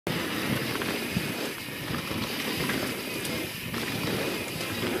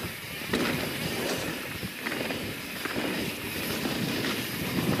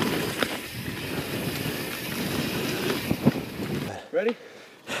Ready?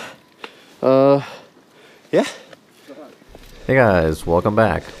 Yeah. Hey guys, welcome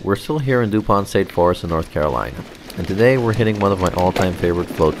back. We're still here in Dupont State Forest in North Carolina, and today we're hitting one of my all-time favorite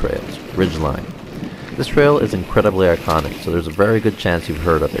flow trails, Ridgeline. This trail is incredibly iconic, so there's a very good chance you've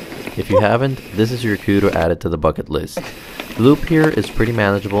heard of it. If you haven't, this is your cue to add it to the bucket list. The loop here is pretty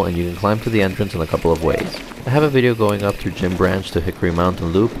manageable and you can climb to the entrance in a couple of ways. I have a video going up through Jim Branch to Hickory Mountain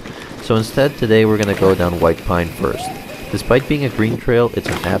Loop, so instead today we're going to go down White Pine first. Despite being a green trail, it's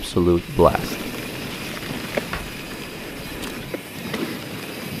an absolute blast.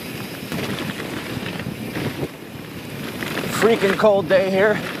 Freaking cold day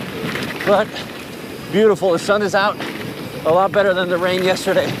here, but beautiful. The sun is out. A lot better than the rain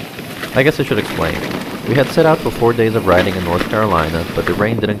yesterday. I guess I should explain. We had set out for 4 days of riding in North Carolina, but the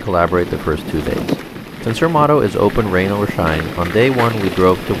rain didn't collaborate the first 2 days. Since her motto is open rain or shine, on day 1 we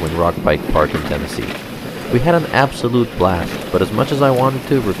drove to Windrock Bike Park in Tennessee. We had an absolute blast, but as much as I wanted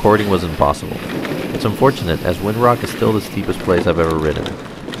to, recording was impossible. It's unfortunate, as Windrock is still the steepest place I've ever ridden.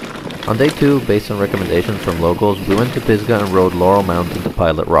 On day 2, based on recommendations from locals, we went to Pisgah and rode Laurel Mountain to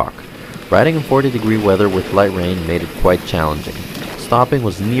Pilot Rock. Riding in 40-degree weather with light rain made it quite challenging. Stopping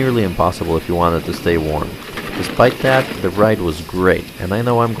was nearly impossible if you wanted to stay warm. Despite that, the ride was great, and I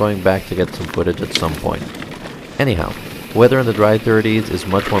know I'm going back to get some footage at some point. Anyhow, weather in the dry 30s is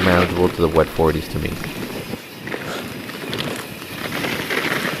much more manageable to the wet 40s to me.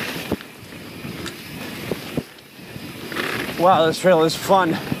 Wow, this trail is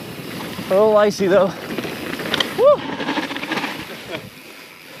fun. A little icy though. Woo!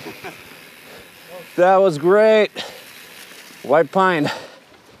 That was great. White pine.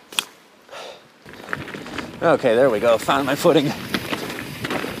 Okay, there we go. Found my footing.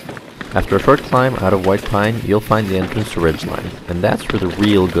 After a short climb out of White Pine, you'll find the entrance to Ridgeline, and that's where the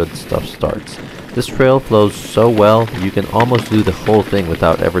real good stuff starts. This trail flows so well, you can almost do the whole thing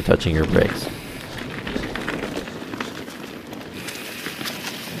without ever touching your brakes.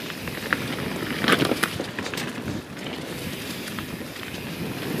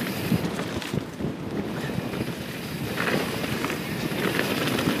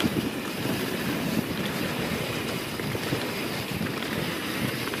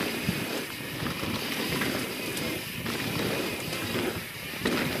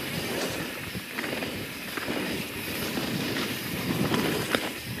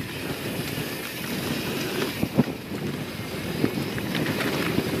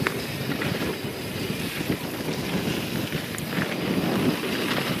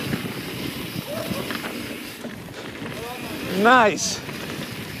 Nice.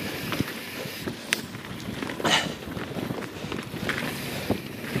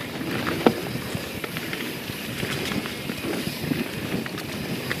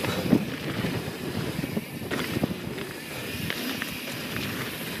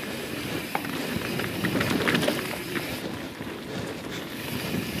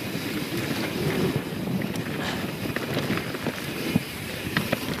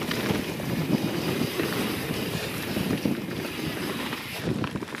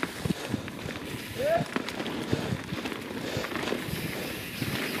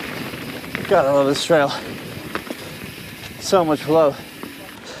 God, I love this trail. So much flow.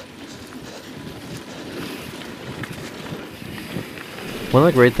 One of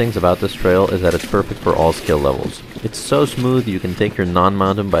the great things about this trail is that it's perfect for all skill levels. It's so smooth you can take your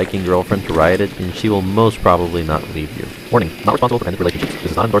non-mountain biking girlfriend to ride it and she will most probably not leave you. Warning, not responsible for ended relationships.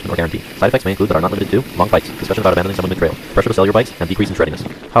 This is not endorsement or guarantee. Side effects may include but are not limited to long bikes, discussion about abandoning someone mid-trail, pressure to sell your bikes, and decrease in shreddiness.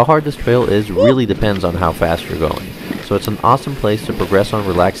 How hard this trail is really depends on how fast you're going. So it's an awesome place to progress on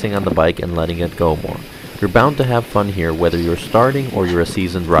relaxing on the bike and letting it go more. You're bound to have fun here whether you're starting or you're a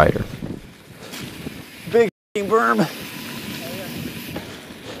seasoned rider. Big berm.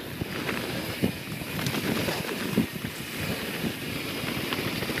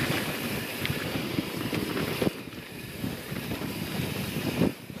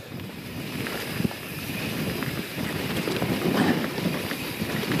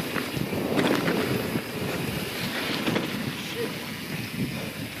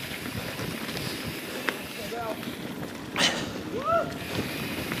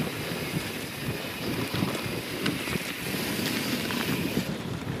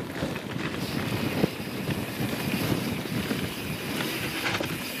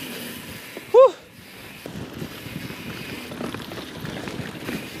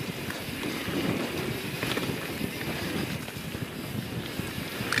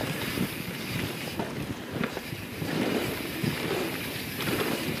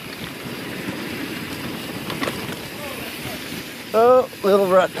 Oh, little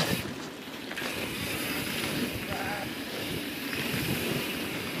rut.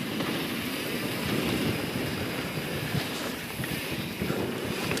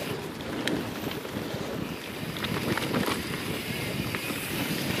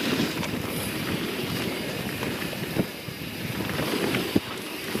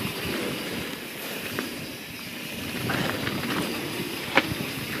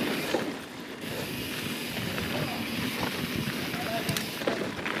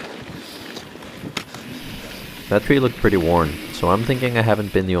 That tree looked pretty worn, so I'm thinking I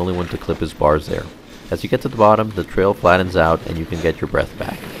haven't been the only one to clip his bars there. As you get to the bottom, the trail flattens out and you can get your breath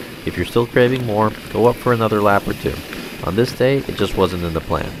back. If you're still craving more, go up for another lap or two. On this day, it just wasn't in the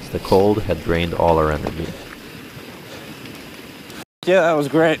plans. The cold had drained all our energy. Yeah, that was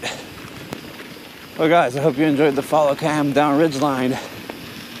great. Well guys, I hope you enjoyed the follow cam down Ridgeline.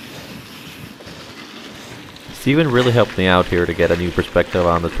 Steven really helped me out here to get a new perspective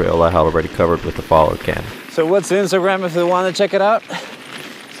on the trail I had already covered with the follow cam. So what's the Instagram if they want to check it out?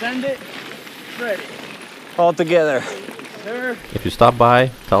 Send it. Ready. All together. Sir. If you stop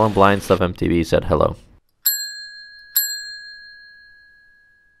by, tell him Blind Stuff MTV said hello.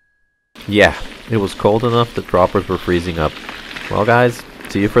 Yeah, it was cold enough that droppers were freezing up. Well guys,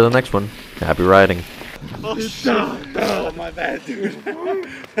 see you for the next one. Happy riding. Oh shit. Oh my bad, dude.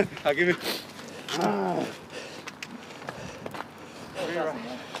 I'll give it.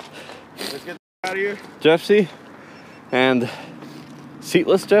 Let's get out of here. Jeffsy and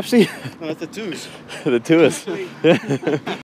seatless Jeffsy. No, that's the twos. The twos.